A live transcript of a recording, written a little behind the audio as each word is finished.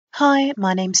Hi,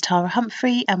 my name's Tara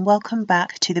Humphrey, and welcome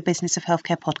back to the Business of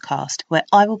Healthcare podcast, where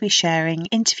I will be sharing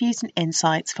interviews and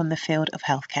insights from the field of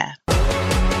healthcare.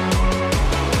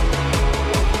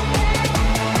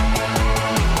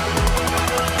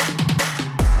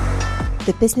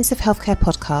 The Business of Healthcare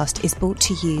podcast is brought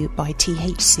to you by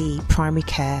THC Primary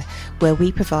Care, where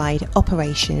we provide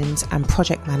operations and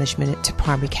project management to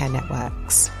primary care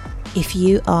networks. If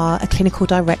you are a clinical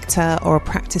director or a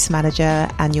practice manager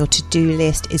and your to-do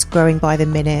list is growing by the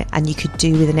minute and you could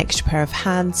do with an extra pair of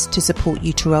hands to support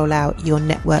you to roll out your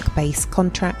network-based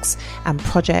contracts and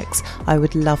projects, I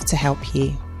would love to help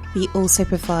you. We also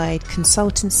provide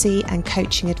consultancy and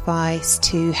coaching advice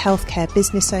to healthcare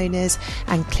business owners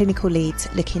and clinical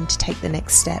leads looking to take the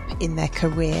next step in their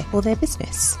career or their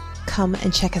business. Come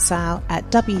and check us out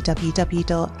at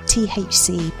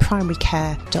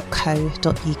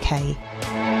www.thcprimarycare.co.uk.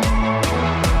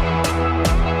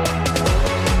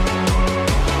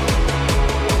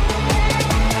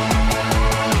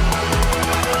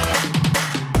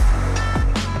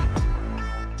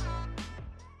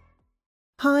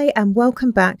 Hi, and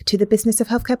welcome back to the Business of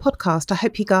Healthcare podcast. I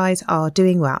hope you guys are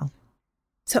doing well.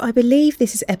 So I believe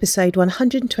this is episode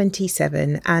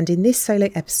 127, and in this solo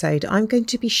episode, I'm going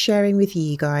to be sharing with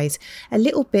you guys a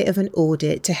little bit of an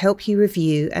audit to help you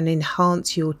review and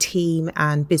enhance your team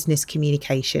and business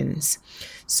communications.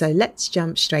 So let's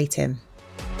jump straight in.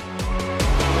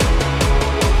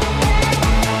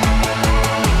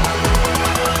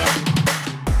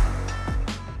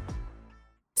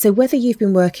 So whether you've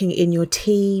been working in your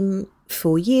team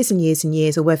for years and years and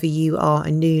years, or whether you are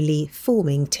a newly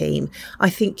forming team, I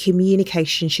think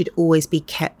communication should always be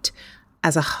kept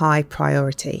as a high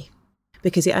priority,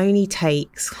 because it only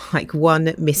takes like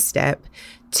one misstep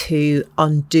to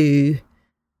undo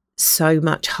so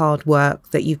much hard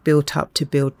work that you've built up to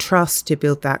build trust, to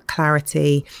build that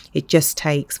clarity. It just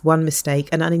takes one mistake,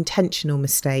 an unintentional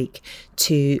mistake,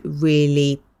 to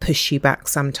really push you back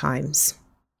sometimes.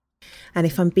 And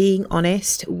if I'm being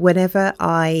honest, whenever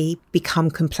I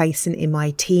become complacent in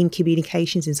my team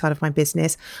communications inside of my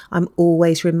business, I'm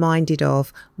always reminded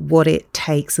of what it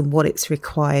takes and what it's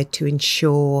required to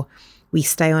ensure we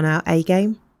stay on our A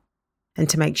game and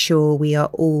to make sure we are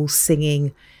all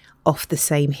singing off the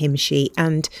same hymn sheet.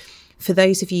 And for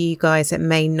those of you guys that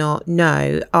may not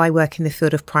know, I work in the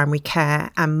field of primary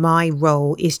care, and my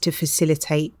role is to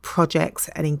facilitate projects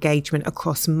and engagement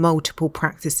across multiple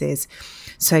practices.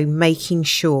 So making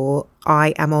sure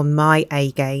I am on my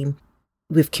A game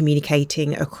with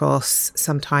communicating across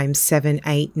sometimes 7,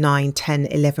 8, 9, 10,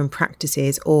 11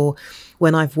 practices, or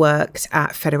when I've worked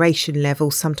at federation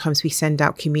level, sometimes we send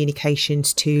out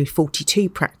communications to 42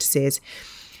 practices.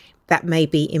 That may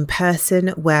be in person,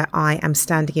 where I am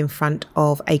standing in front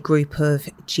of a group of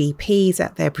GPs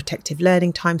at their protective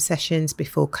learning time sessions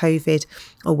before COVID,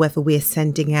 or whether we're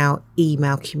sending out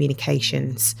email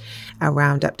communications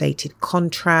around updated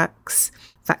contracts,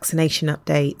 vaccination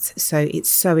updates. So it's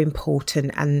so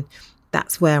important, and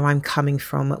that's where I'm coming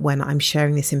from when I'm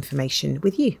sharing this information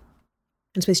with you.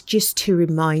 And so it's just to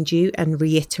remind you and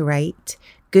reiterate,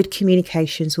 good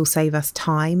communications will save us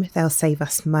time, they'll save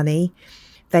us money.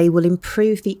 They will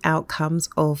improve the outcomes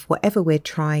of whatever we're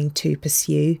trying to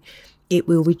pursue. It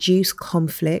will reduce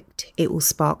conflict. It will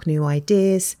spark new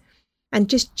ideas. And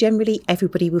just generally,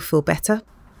 everybody will feel better.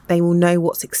 They will know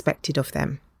what's expected of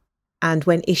them. And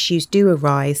when issues do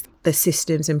arise, the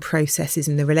systems and processes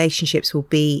and the relationships will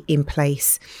be in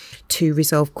place to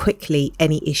resolve quickly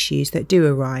any issues that do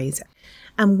arise.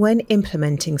 And when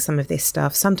implementing some of this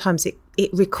stuff, sometimes it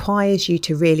requires you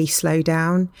to really slow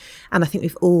down. And I think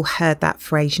we've all heard that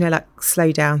phrase, like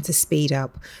slow down to speed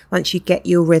up. Once you get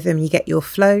your rhythm, you get your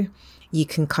flow, you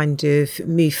can kind of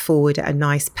move forward at a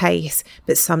nice pace.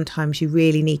 But sometimes you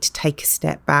really need to take a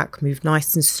step back, move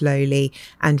nice and slowly,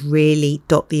 and really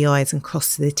dot the I's and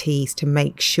cross the T's to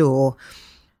make sure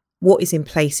what is in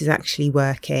place is actually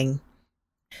working.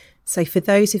 So for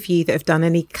those of you that have done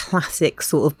any classic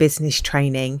sort of business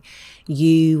training,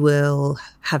 you will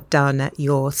have done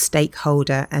your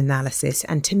stakeholder analysis.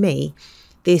 And to me,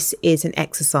 this is an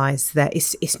exercise that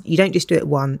you don't just do it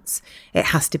once. It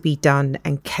has to be done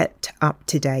and kept up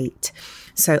to date.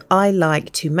 So I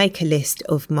like to make a list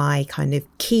of my kind of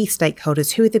key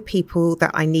stakeholders. Who are the people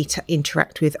that I need to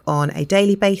interact with on a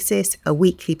daily basis, a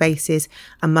weekly basis,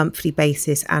 a monthly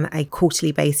basis, and a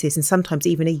quarterly basis, and sometimes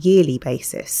even a yearly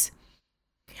basis.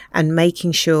 And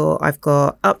making sure I've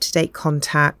got up-to-date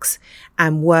contacts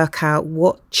and work out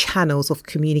what channels of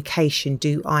communication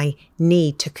do I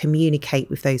need to communicate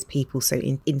with those people. So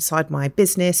inside my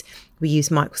business, we use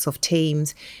Microsoft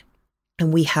Teams,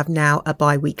 and we have now a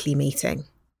bi-weekly meeting.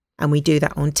 And we do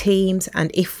that on Teams.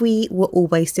 And if we were all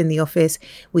based in the office,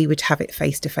 we would have it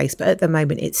face to face. But at the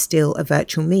moment, it's still a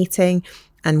virtual meeting,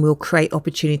 and we'll create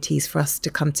opportunities for us to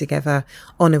come together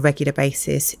on a regular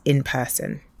basis in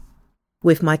person.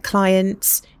 With my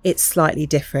clients, it's slightly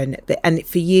different. And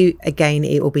for you, again,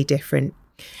 it will be different.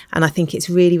 And I think it's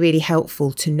really, really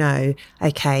helpful to know,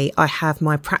 okay, I have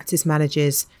my practice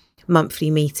manager's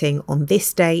monthly meeting on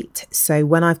this date. So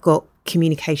when I've got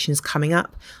communications coming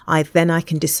up, I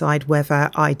can decide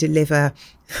whether I deliver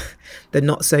the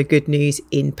not so good news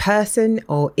in person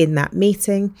or in that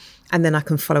meeting, and then I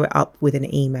can follow it up with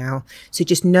an email. So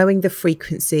just knowing the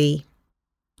frequency,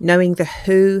 knowing the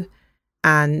who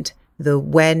and the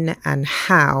when and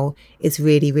how is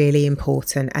really, really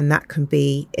important. And that can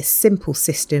be a simple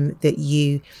system that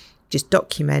you just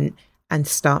document and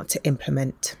start to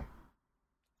implement.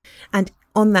 And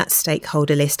on that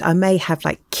stakeholder list, I may have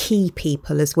like key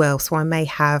people as well. So I may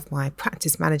have my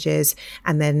practice managers,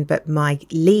 but my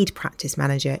lead practice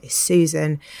manager is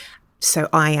Susan. So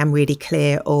I am really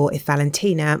clear, or if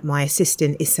Valentina, my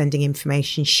assistant, is sending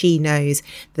information, she knows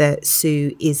that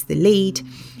Sue is the lead.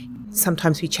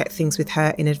 Sometimes we check things with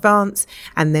her in advance,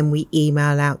 and then we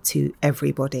email out to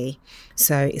everybody.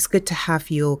 So it's good to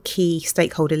have your key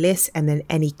stakeholder list, and then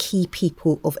any key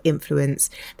people of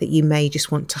influence that you may just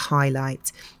want to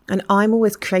highlight. And I'm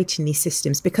always creating these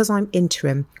systems because I'm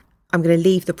interim. I'm going to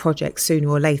leave the project sooner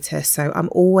or later. So I'm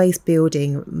always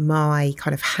building my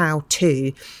kind of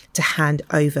how-to hand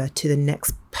over to the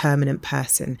next permanent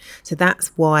person. So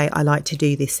that's why I like to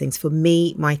do these things for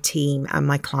me, my team, and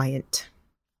my client.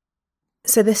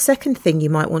 So the second thing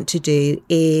you might want to do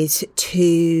is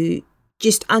to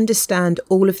just understand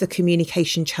all of the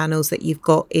communication channels that you've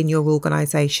got in your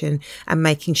organisation and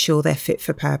making sure they're fit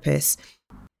for purpose.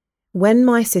 When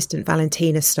my assistant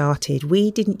Valentina started, we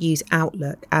didn't use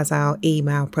Outlook as our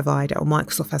email provider or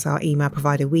Microsoft as our email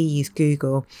provider. We used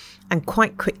Google. And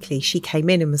quite quickly she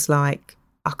came in and was like,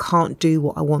 I can't do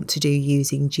what I want to do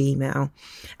using Gmail.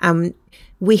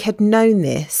 We had known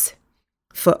this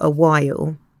for a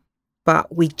while,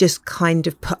 but we just kind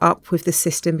of put up with the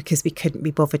system because we couldn't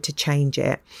be bothered to change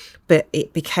it. But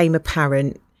it became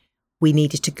apparent we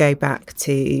needed to go back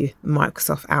to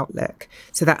Microsoft Outlook.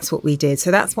 So that's what we did.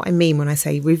 So that's what I mean when I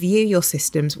say review your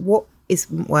systems. What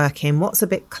isn't working? What's a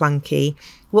bit clunky?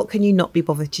 What can you not be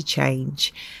bothered to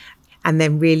change? And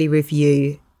then really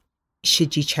review,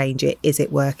 should you change it? Is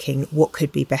it working? What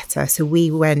could be better? So we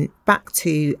went back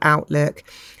to Outlook,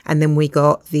 and then we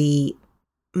got the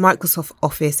Microsoft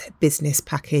Office business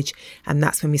package, and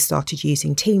that's when we started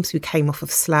using Teams. We came off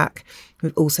of Slack.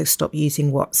 We've also stopped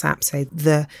using WhatsApp. So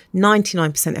the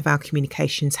 99% of our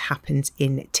communications happens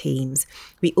in Teams.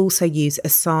 We also use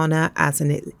Asana as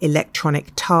an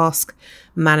electronic task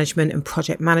management and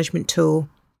project management tool.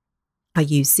 I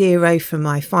use Xero for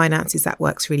my finances. That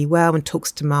works really well and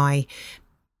talks to my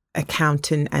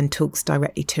accountant and talks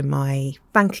directly to my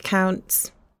bank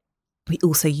accounts. We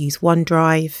also use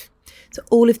OneDrive. So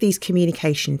all of these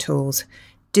communication tools,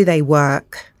 do they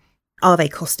work? Are they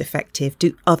cost effective?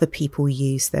 Do other people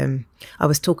use them? I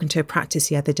was talking to a practice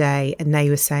the other day, and they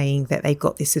were saying that they've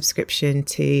got this subscription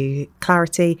to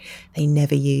Clarity. They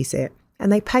never use it,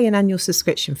 and they pay an annual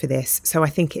subscription for this. So I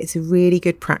think it's a really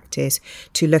good practice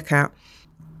to look at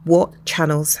what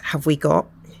channels have we got?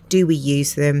 Do we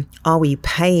use them? Are we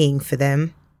paying for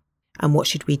them? And what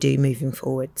should we do moving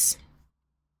forwards?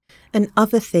 And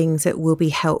other things that will be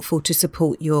helpful to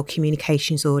support your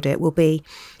communications audit will be,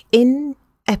 in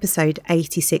episode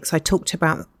 86, I talked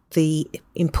about the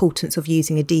importance of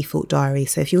using a default diary.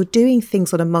 So if you're doing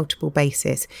things on a multiple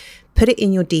basis, put it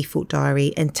in your default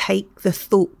diary and take the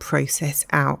thought process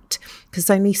out, because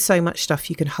there's only so much stuff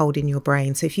you can hold in your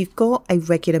brain. So if you've got a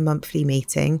regular monthly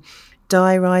meeting,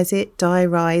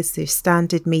 diarise the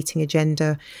standard meeting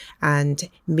agenda and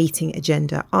meeting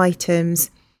agenda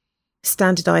items.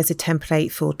 Standardize a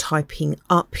template for typing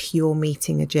up your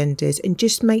meeting agendas, and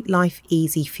just make life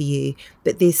easy for you.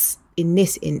 But this, in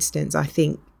this instance, I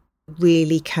think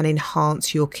really can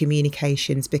enhance your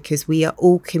communications, because we are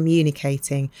all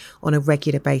communicating on a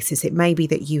regular basis. It may be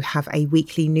that you have a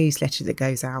weekly newsletter that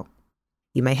goes out.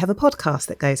 You may have a podcast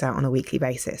that goes out on a weekly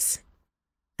basis.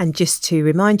 And just to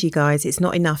remind you guys, it's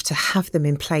not enough to have them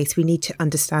in place. We need to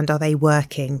understand, are they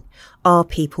working? Are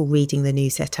people reading the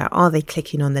newsletter? Are they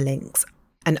clicking on the links?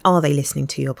 And are they listening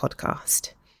to your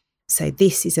podcast? So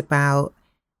this is about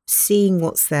seeing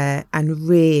what's there and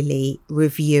really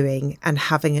reviewing and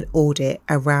having an audit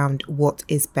around what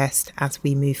is best as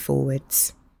we move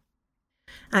forwards.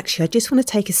 Actually, I just want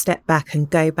to take a step back and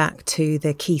go back to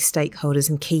the key stakeholders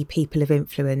and key people of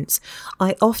influence.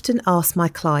 I often ask my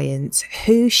clients,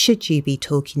 who should you be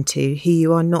talking to, who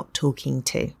you are not talking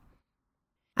to?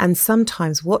 And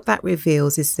sometimes what that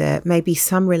reveals is that maybe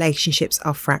some relationships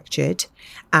are fractured,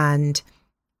 and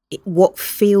what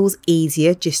feels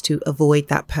easier just to avoid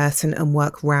that person and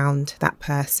work around that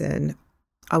person,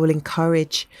 I will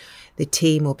encourage the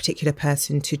team or particular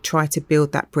person to try to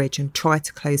build that bridge and try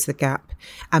to close the gap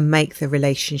and make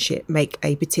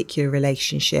a particular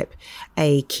relationship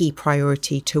a key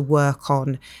priority to work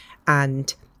on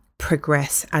and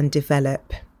progress and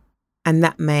develop. And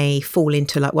that may fall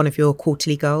into like one of your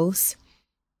quarterly goals.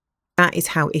 That is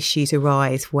how issues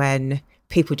arise, when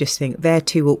people just think they're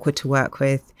too awkward to work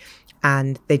with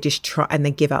and they just try and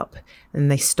they give up and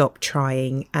they stop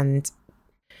trying. And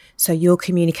so your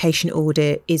communication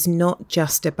audit is not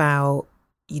just about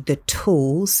the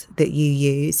tools that you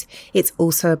use, it's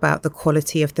also about the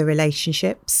quality of the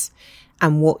relationships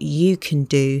and what you can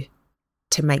do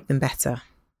to make them better.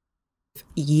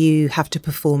 You have to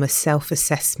perform a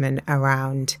self-assessment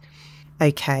around,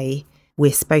 okay,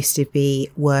 we're supposed to be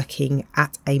working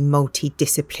at a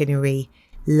multidisciplinary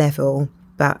level,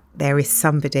 but there is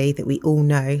somebody that we all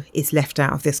know is left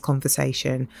out of this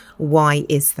conversation. Why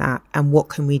is that? And what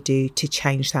can we do to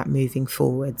change that moving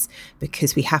forwards?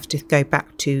 Because we have to go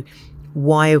back to,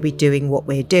 why are we doing what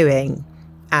we're doing?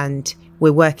 And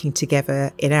we're working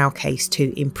together, in our case,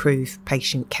 to improve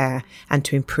patient care and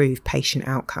to improve patient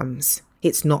outcomes.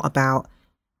 It's not about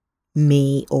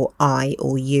me or I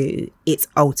or you. It's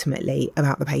ultimately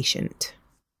about the patient.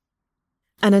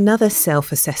 And another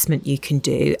self-assessment you can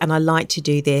do, and I like to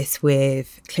do this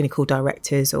with clinical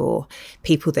directors or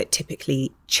people that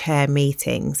typically chair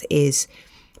meetings, is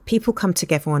people come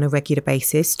together on a regular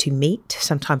basis to meet.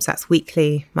 Sometimes that's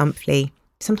weekly, monthly,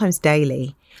 sometimes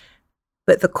daily.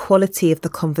 But the quality of the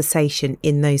conversation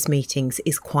in those meetings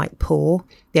is quite poor.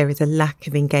 There is a lack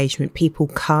of engagement. People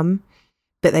come,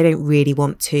 but they don't really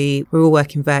want to. We're all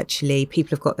working virtually.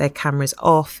 People have got their cameras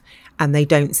off and they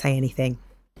don't say anything.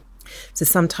 So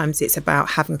sometimes it's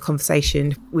about having a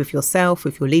conversation with yourself,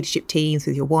 with your leadership teams,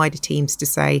 with your wider teams to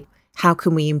say, how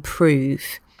can we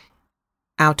improve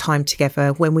our time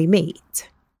together when we meet?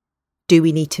 Do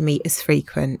we need to meet as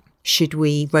frequent? Should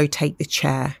we rotate the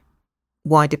chair?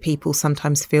 Why do people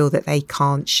sometimes feel that they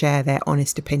can't share their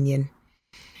honest opinion?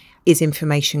 Is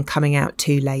information coming out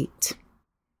too late?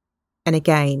 And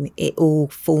again, it all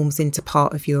forms into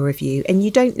part of your review. And you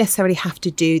don't necessarily have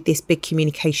to do this big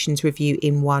communications review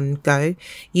in one go.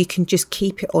 You can just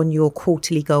keep it on your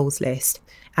quarterly goals list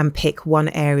and pick one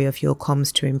area of your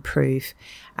comms to improve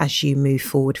as you move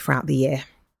forward throughout the year.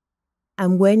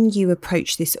 And when you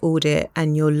approach this audit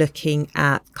and you're looking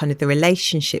at kind of the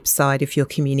relationship side of your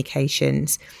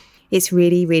communications, it's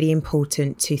really, really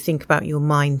important to think about your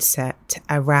mindset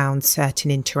around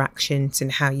certain interactions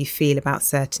and how you feel about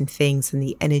certain things and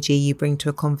the energy you bring to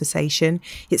a conversation.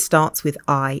 It starts with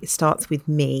it starts with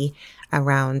me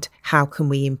around how can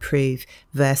we improve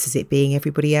versus it being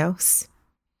everybody else.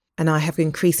 And I have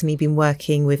increasingly been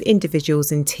working with individuals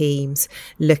and teams,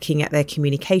 looking at their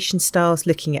communication styles,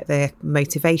 looking at their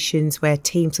motivations, where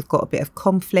teams have got a bit of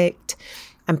conflict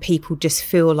and people just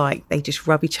feel like they just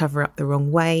rub each other up the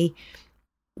wrong way.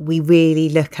 We really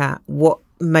look at what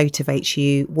motivates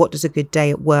you. What does a good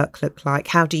day at work look like?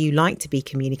 How do you like to be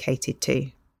communicated to?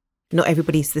 Not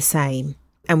everybody's the same,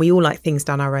 and we all like things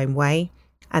done our own way.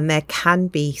 And there can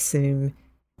be some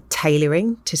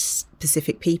tailoring to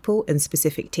specific people and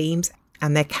specific teams,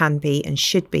 and there can be and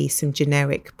should be some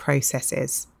generic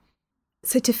processes.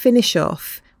 So to finish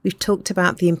off, we've talked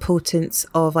about the importance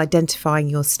of identifying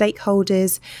your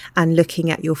stakeholders and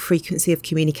looking at your frequency of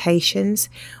communications.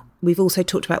 We've also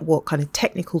talked about what kind of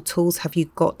technical tools have you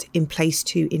got in place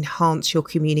to enhance your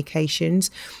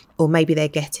communications, or maybe they're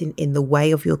getting in the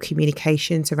way of your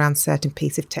communications around certain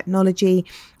piece of technology.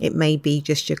 It may be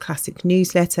just your classic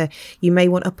newsletter. You may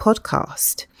want a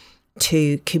podcast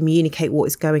to communicate what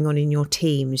is going on in your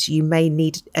teams. You may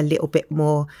need a little bit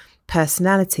more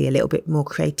personality, a little bit more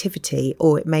creativity,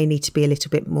 or it may need to be a little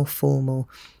bit more formal.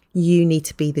 You need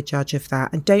to be the judge of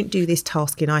that. And don't do this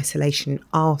task in isolation.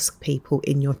 Ask people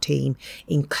in your team,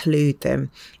 include them.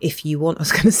 If you want, I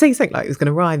was going to say something like it was going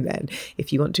to rhyme then.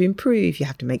 If you want to improve, you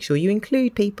have to make sure you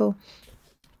include people.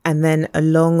 And then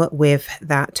along with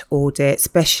that audit,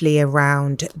 especially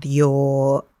around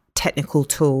your technical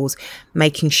tools,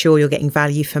 making sure you're getting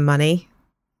value for money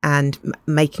and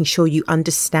making sure you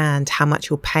understand how much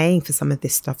you're paying for some of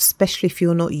this stuff, especially if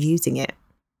you're not using it.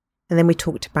 And then we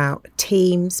talked about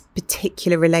teams,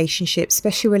 particular relationships,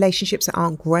 especially relationships that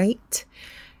aren't great.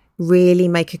 Really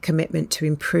make a commitment to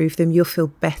improve them. You'll feel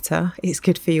better. It's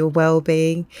good for your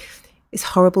well-being. It's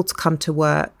horrible to come to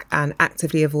work and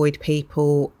actively avoid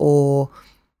people, or,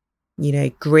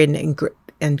 grin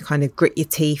and kind of grit your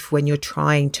teeth when you're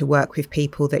trying to work with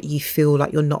people that you feel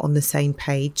like you're not on the same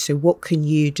page. So what can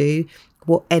you do?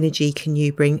 What energy can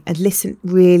you bring? And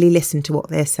really listen to what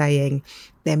they're saying.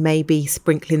 There may be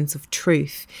sprinklings of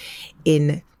truth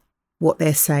in what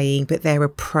they're saying, but their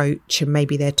approach and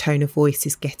maybe their tone of voice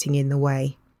is getting in the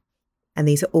way. And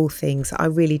these are all things that I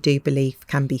really do believe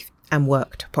can be and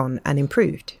worked upon and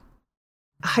improved.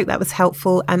 I hope that was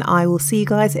helpful, and I will see you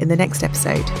guys in the next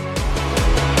episode.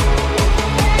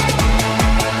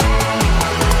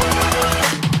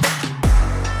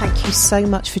 Thank you so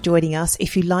much for joining us.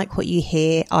 If you like what you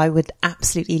hear, I would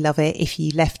absolutely love it if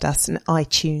you left us an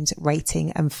iTunes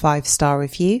rating and 5-star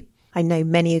review. I know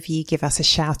many of you give us a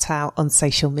shout out on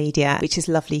social media, which is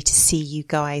lovely to see you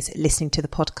guys listening to the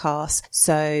podcast.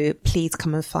 So please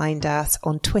come and find us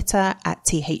on Twitter at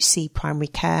THC Primary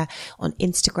Care, on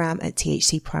Instagram at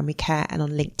THC Primary Care, and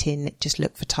on LinkedIn, just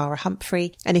look for Tara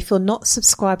Humphrey. And if you're not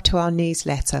subscribed to our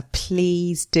newsletter,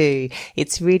 please do.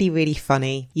 It's really, really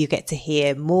funny. You get to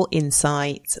hear more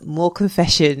insights, more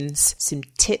confessions, some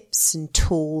tips and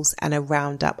tools, and a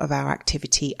roundup of our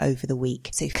activity over the week.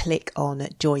 So click on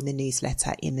join the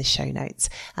newsletter in the show notes,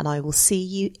 and I will see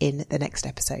you in the next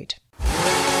episode.